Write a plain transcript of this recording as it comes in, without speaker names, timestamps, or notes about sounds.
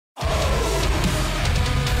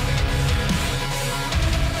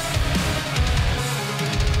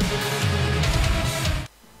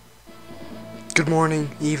Good morning,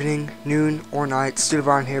 evening, noon, or night.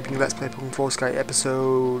 SteelOfIron here, bringing Let's Play Pokemon Flora Sky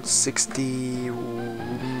episode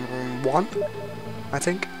 61, I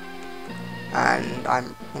think. And I'm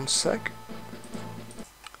one sec,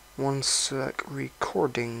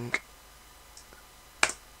 recording.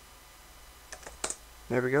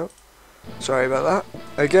 There we go. Sorry about that.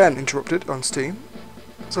 Again, interrupted on Steam.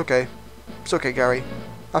 It's okay. It's okay, Gary.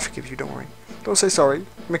 I forgive you. Don't worry. Don't say sorry.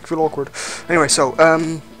 Make me feel awkward. Anyway, so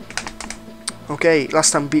okay,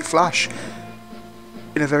 last time we beat Flash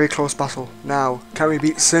in a very close battle. Now, can we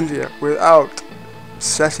beat Cynthia without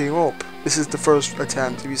setting up? This is the first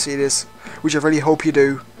attempt. If you see this, which I really hope you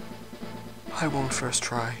do, I won first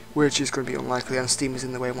try, which is going to be unlikely, and Steam is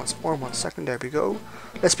in the way once more. 1 second, there we go.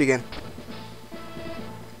 Let's begin.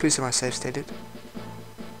 Please have my save stated.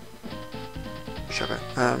 Sugar.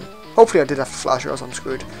 Hopefully I did have to Flash, or else I'm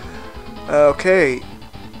screwed. Okay.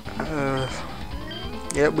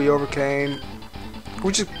 Yeah, we overcame.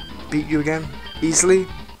 We just beat you again easily.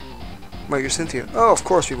 Well, you're Cynthia. Oh, of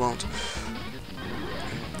course we won't.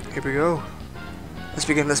 Here we go. Let's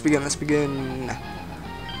begin.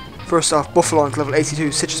 First off, Buffalon level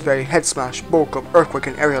 82, Citrus Berry, Head Smash, Bulk Up, Earthquake,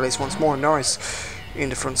 and Aerial Ace once more. Nice. In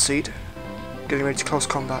the front seat. Getting ready to close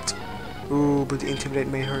combat. Ooh, but the Intimidate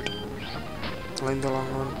may hurt. In the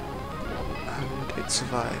long run. And it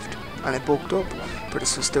survived. And it bulked up, but it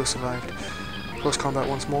still survived. Close combat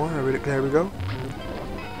once more. There we go.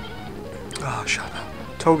 Ah, shut up.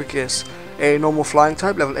 Togekiss, a normal flying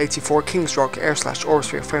type, level 84, King's Rock, Air Slash, Aura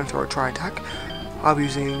Sphere, Flamethrower, Tri-Attack. I'll be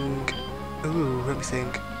using... Ooh, let me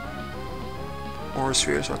think. Aura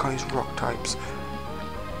Sphere, so I can't use rock types.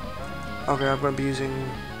 Okay, I'm going to be using...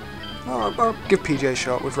 Oh, I'll give PJ a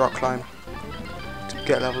shot with Rock Climb to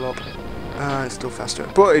get level up. It's still faster,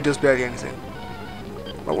 but it does barely anything.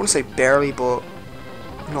 I want to say barely, but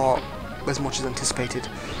not as much as anticipated.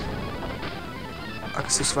 I can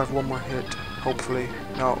still survive one more hit, hopefully.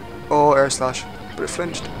 No. Oh, Air Slash, but it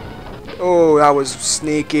flinched. Oh, that was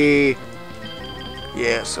sneaky.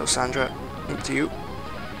 Yeah, so Sandra, up to you.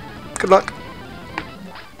 Good luck.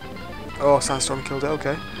 Oh, Sandstorm killed it,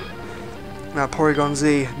 okay. Now Porygon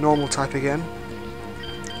Z, normal type again.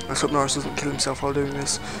 Let's hope Norris doesn't kill himself while doing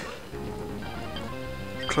this.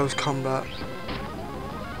 Close combat.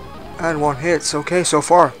 And one hit. Okay, so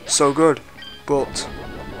far, so good. But,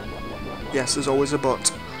 yes, there's always a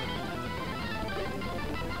but.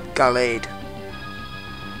 Gallade.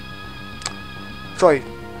 Sorry,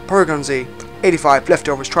 Porygon Z, 85,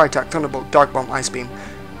 Leftovers, Tri-Attack, Thunderbolt, Dark Bomb, Ice Beam.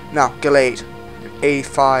 Now, Gallade,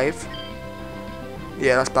 85.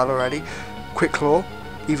 Yeah, that's bad already. Quick Claw,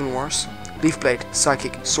 even worse. Leaf Blade,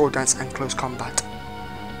 Psychic, Sword Dance, and Close Combat.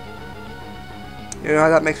 You know how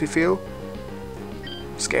that makes me feel?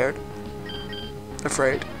 Scared.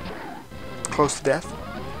 Afraid. Close to death.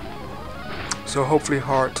 So hopefully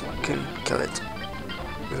Heart can kill it.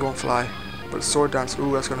 With one fly. But Sword Dance,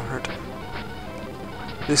 ooh, that's gonna hurt.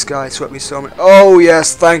 This guy swept me so much. Oh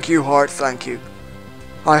yes, thank you Heart, thank you.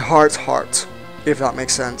 I Heart, if that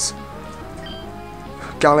makes sense.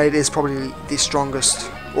 Gallade is probably the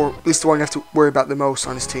strongest, or at least the one you have to worry about the most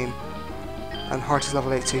on his team. And Heart is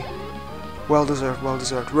level 80. Well deserved, well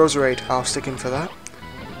deserved. Roserade, I'll stick in for that.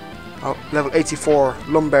 Oh, level 84,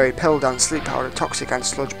 Lumberry, Pedal Dance, Sleep Powder, Toxic, and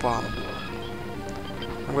Sludge Bomb.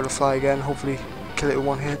 I'm going to fly again, hopefully kill it with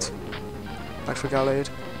one hit. Like for Gallade.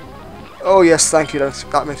 Oh yes, thank you,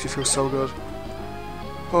 that makes me feel so good.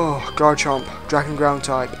 Oh, Garchomp, Dragon Ground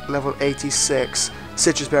type, level 86,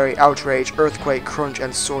 Citrus Berry, Outrage, Earthquake, Crunch,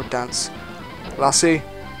 and Sword Dance. Lassie,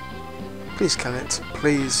 please kill it,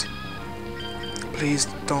 please. Please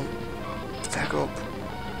don't feck up.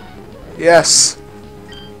 Yes!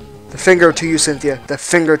 The finger to you, Cynthia. The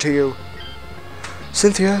finger to you.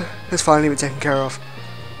 Cynthia has finally been taken care of.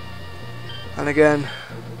 And again,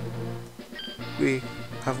 we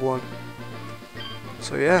have won.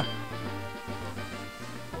 So yeah.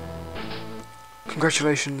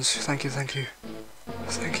 Congratulations. Thank you, thank you.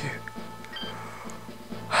 Thank you.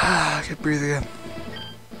 I can breathe again.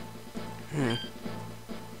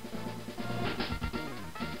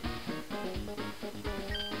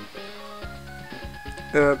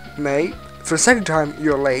 May, for the second time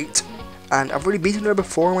you're late, and I've already beaten her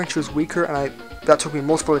before when she was weaker, and that took me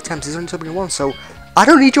multiple attempts. This only took me one, so I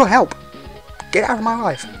don't need your help. Get out of my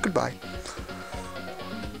life. Goodbye.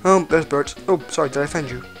 There's Bert. Oh, sorry, did I offend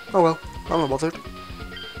you? Oh well, I'm not bothered.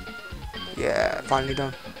 Yeah, finally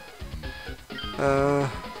done.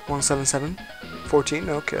 177, 14.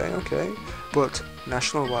 Okay. But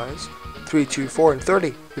national wise, 3, 2, 4, and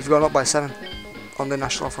 30. We've gone up by 7 on the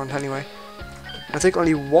national front anyway. I think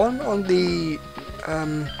only 1 on the,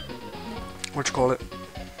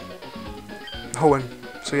 Hoenn.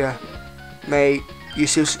 So yeah. May,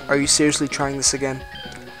 are you seriously trying this again?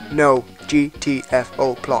 No.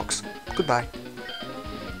 GTFO Plox. Goodbye.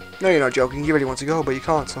 No, you're not joking. You really want to go, but you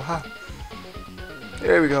can't, so ha.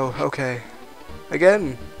 There we go. Okay.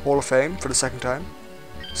 Again, Hall of Fame for the second time.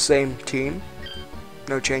 Same team.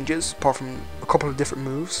 No changes, apart from a couple of different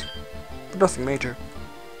moves. But nothing major.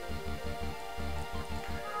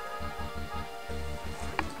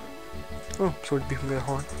 Oh, so it'd be from the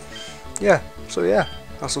horn. Yeah, so yeah.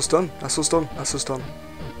 That's us done. That's us done. That's us done.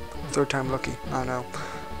 Third time lucky. I know.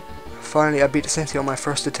 Finally, I beat Cynthia on my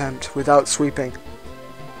first attempt without sweeping.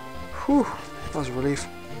 Whew, that was a relief.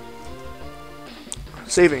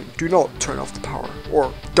 Saving, do not turn off the power,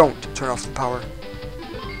 or don't turn off the power.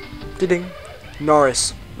 Ding.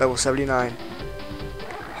 Norris, level 79.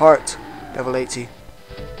 Hart, level 80.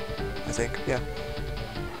 I think, yeah.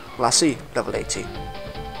 Lassie, level 80.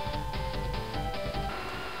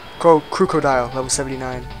 Crocodile, level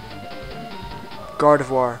 79.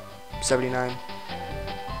 Gardevoir, 79.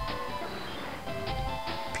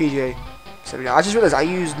 PJ, 79. I just realized I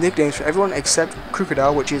use nicknames for everyone except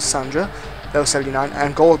Crocodile, which is Sandra, level 79,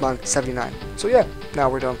 and Goldman, 79. So yeah, now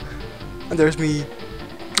we're done. And there's me.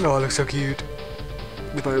 Oh, it looks so cute.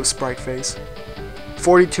 With my little sprite face.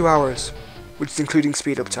 42 hours, which is including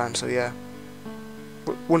speed up time, so yeah.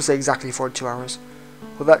 Wouldn't say exactly 42 hours.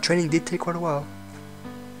 Well, that training did take quite a while.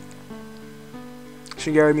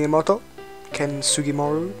 Shigeru Miyamoto, Ken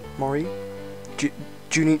Sugimori,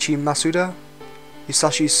 Junichi Masuda,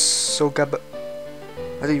 Yusashi Sogaba.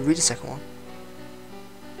 I didn't read the second one.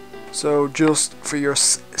 So just for your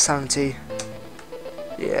sanity,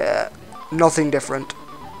 yeah, nothing different. To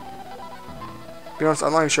be honest,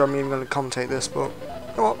 I'm not even sure I'm even going to commentate this, but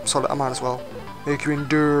you know what? So I might as well make you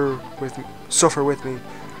endure with me, suffer with me.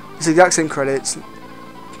 It's the exact same credits.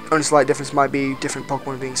 Only slight difference might be different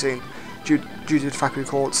Pokemon being seen due to the fact we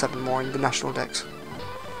call it 7 more in the national decks.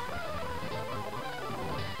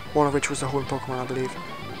 One of which was the Hoenn Pokemon, I believe.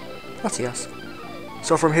 That's a yes.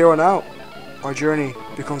 So from here on out, our journey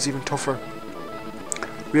becomes even tougher.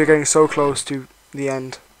 We are getting so close to the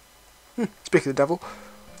end. Speak of the devil.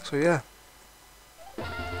 So yeah.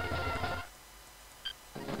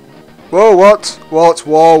 Whoa, what?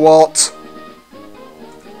 Whoa, what?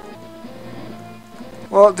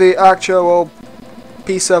 What the actual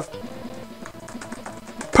piece of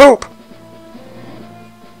poop?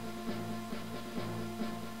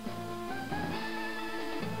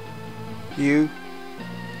 You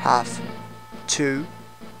have to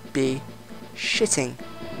be shitting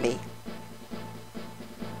me.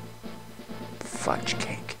 Fudge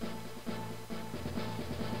cake.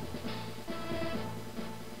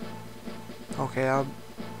 Okay, I'll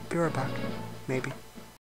be right back. Maybe.